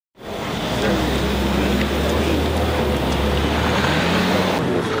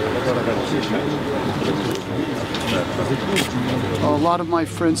lot of my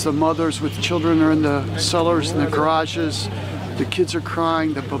friends, the mothers with children, are in the cellars and the garages. The kids are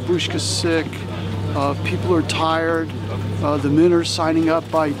crying, the babushka's sick, people are tired. The men are signing up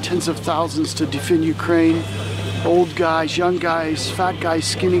by tens of thousands to defend Ukraine. Old guys, young guys, fat guys,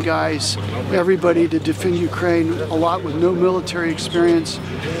 skinny guys, everybody to defend Ukraine, a lot with no military experience.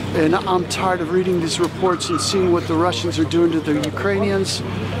 And I'm tired of reading these reports and seeing what the Russians are doing to the Ukrainians.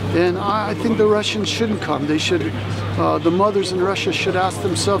 And I think the Russians shouldn't come. They should, the mothers in Russia should ask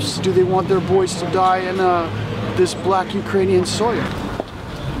themselves, do they want their boys to die in this black Ukrainian soil?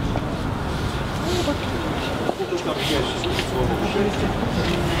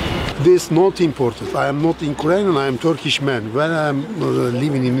 This is not important. I am not Ukrainian, I am Turkish man. When I am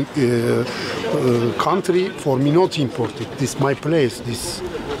living in country, for me not important. This is my place, this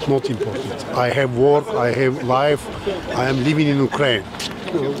is not important. I have work, I have life, I am living in Ukraine.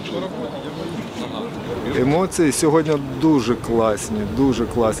 Емоції сьогодні дуже класні, дуже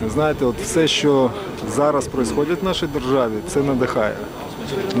класні. Знаєте, от все, що зараз відбувається в нашій державі, це надихає.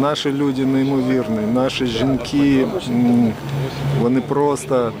 Наші люди неймовірні, наші жінки, вони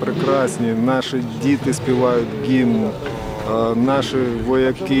просто прекрасні, наші діти співають гімн, наші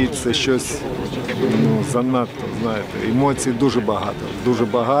вояки – це щось занадто, знаєте. Емоцій дуже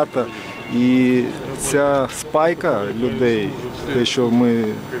багато. І ця спайка людей, те, що ми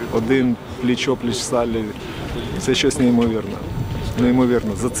один пліч-опліч стали, це щось неймовірне.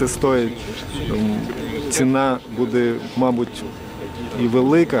 Неймовірно. За це стоїть. Ціна буде, мабуть, і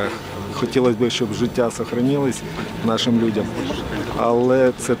велика. Хотілося б, щоб життя зберігалось нашим людям.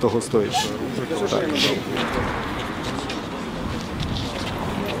 Але це того стоїть. Так.